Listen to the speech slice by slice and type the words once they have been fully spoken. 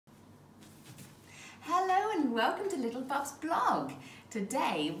and welcome to Little Bubs Blog.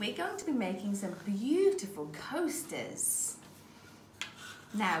 Today we're going to be making some beautiful coasters.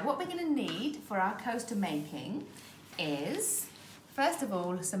 Now what we're going to need for our coaster making is, first of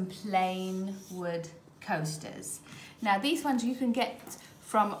all, some plain wood coasters. Now these ones you can get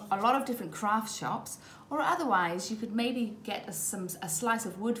from a lot of different craft shops, or otherwise you could maybe get a slice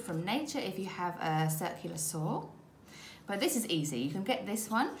of wood from nature if you have a circular saw. But this is easy, you can get this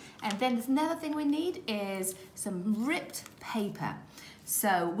one. And then there's another thing we need is some ripped paper.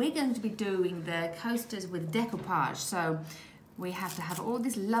 So we're going to be doing the coasters with decoupage. So we have to have all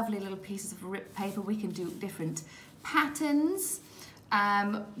these lovely little pieces of ripped paper. We can do different patterns.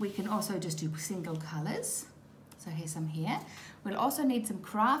 We can also just do single colours. So here's some here. We'll also need some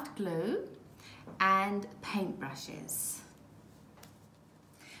craft glue and paintbrushes.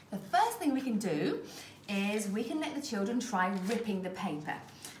 The first thing we can do is we can let the children try ripping the paper.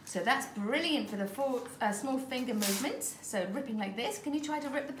 So that's brilliant for the small finger movements. So ripping like this, can you try to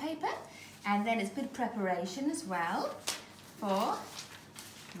rip the paper? And then it's good preparation as well for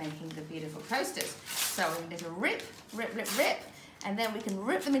making the beautiful coasters. So we need to rip, rip, rip, rip, and then we can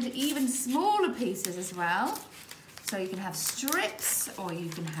rip them into even smaller pieces as well. So you can have strips, or you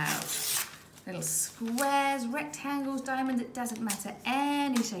can have little squares, rectangles, diamonds, it doesn't matter,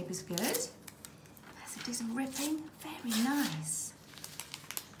 any shape is good. Do some ripping, very nice.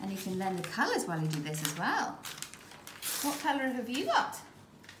 And you can learn the colours while you do this as well. What colour have you got?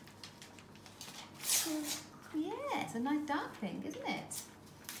 Yeah, it's a nice dark pink, isn't it?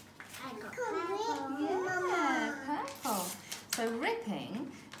 I got purple. Yeah, purple. So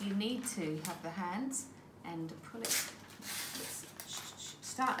ripping, you need to have the hands and pull it.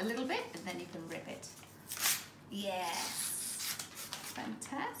 Start a little bit and then you can rip it. Yes,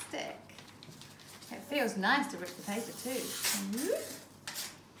 fantastic. It feels nice to rip the paper too.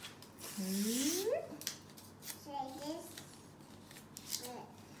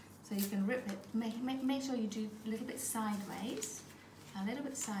 So you can rip it, make sure you do a little bit sideways. Like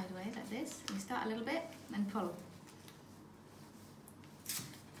this. You start a little bit and pull.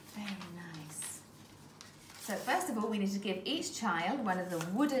 Very nice. So first of all, we need to give each child one of the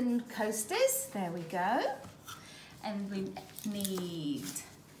wooden coasters. There we go. And we need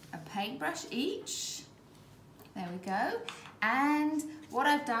a paintbrush each. There we go. And what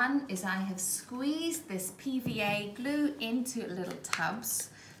I've done is I have squeezed this PVA glue into little tubs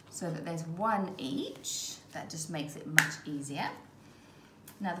so that there's one each. That just makes it much easier.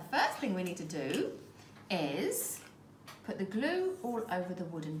 Now the first thing we need to do is put the glue all over the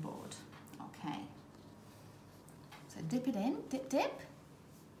wooden board. Okay. So dip it in, dip, dip.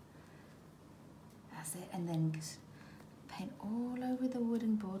 That's it, and then paint all over the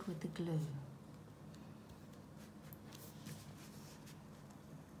wooden board with the glue.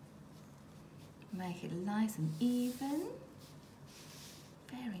 Make it nice and even.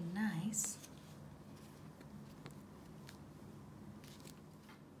 Very nice.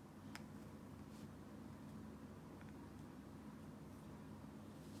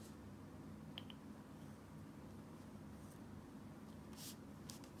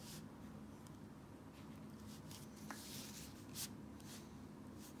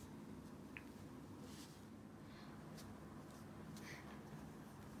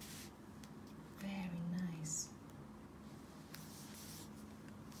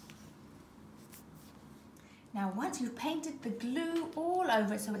 Now once you've painted the glue all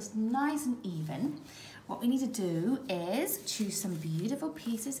over it so it's nice and even, what we need to do is choose some beautiful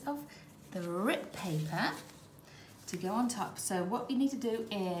pieces of the ripped paper to go on top. So what you need to do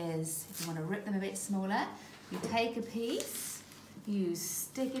is, if you want to rip them a bit smaller, you take a piece, you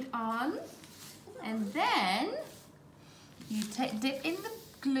stick it on, and then you dip in the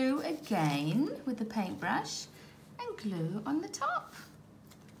glue again with the paintbrush and glue on the top.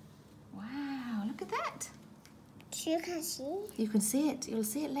 Wow, look at that. You can see. You can see it. You'll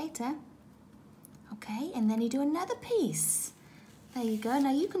see it later. Okay, and then you do another piece. There you go.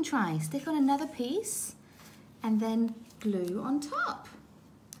 Now you can try. Stick on another piece and then glue on top.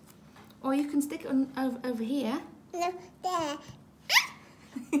 Or you can stick it on over here. No, there.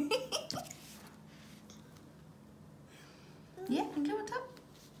 Yeah, and glue on top.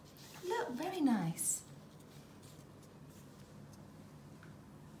 Look, very nice.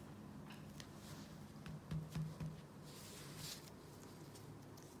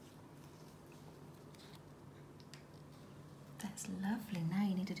 That's lovely. Now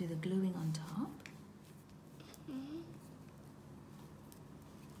you need to do the gluing on top.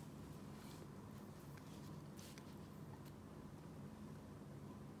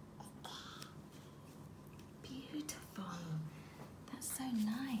 Beautiful. That's so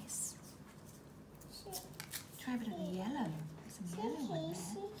nice. try a bit of yellow. There's some yellow in there.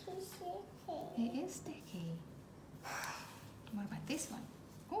 It is sticky. What about this one?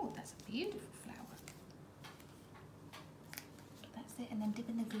 Oh, that's a beautiful flower. That's it, and then dip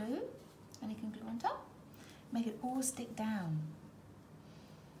in the glue, and you can glue on top. Make it all stick down.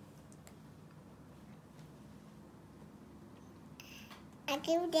 I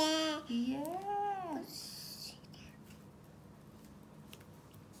do that. Yes.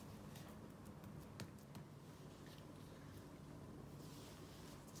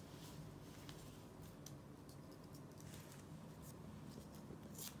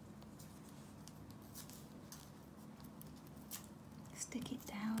 Stick it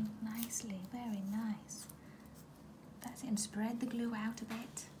down nicely, very nice. That's it, and spread the glue out a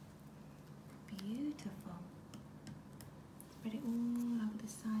bit. Beautiful. Spread it all over the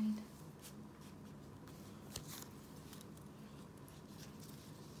side.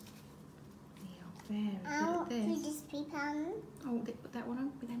 You're very good at this. Put this paper on. Oh, put that one on,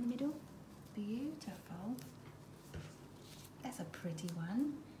 put that in the middle. Beautiful. That's a pretty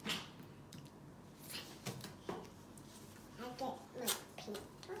one. I get my papers.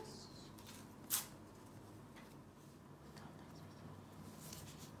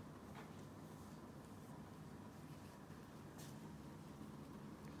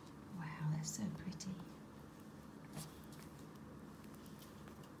 Wow, that's so pretty.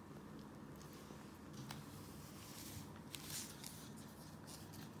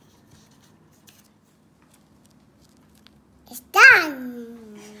 It's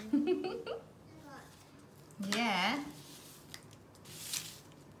done. Yeah.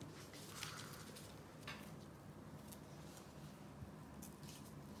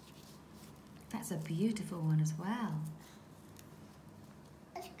 That's a beautiful one as well.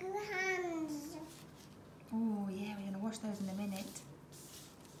 Let's do hands. Oh yeah, we're going to wash those in a minute.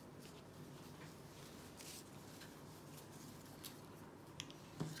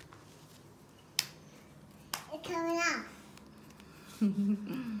 It's coming off.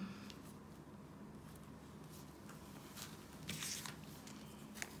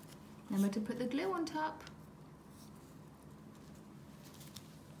 Remember to put the glue on top.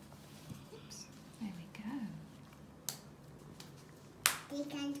 Oops. There we go. You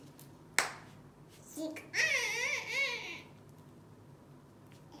can stick.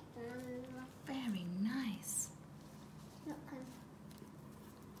 Very nice.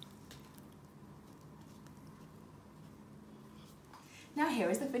 Now here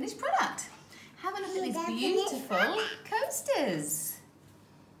is the finished product. Have a look at these beautiful coasters.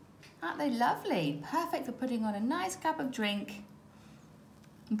 Aren't they lovely? Perfect for putting on a nice cup of drink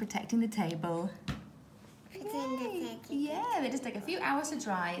and protecting the table. Yay. Yeah, they just take a few hours to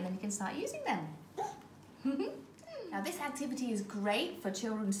dry and then you can start using them. Now this activity is great for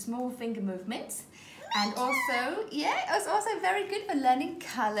children's small finger movements, and also, yeah, it's also very good for learning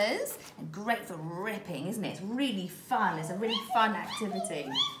colours and great for ripping, isn't it? It's really fun. It's a really fun activity.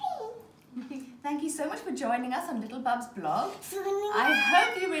 Thank you so much for joining us on Little Bubs Blog. I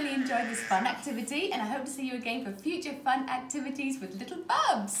hope you really enjoyed this fun activity, and I hope to see you again for future fun activities with Little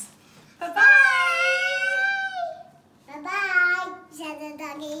Bubs. Bye-bye! Bye-bye, said the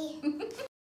doggy.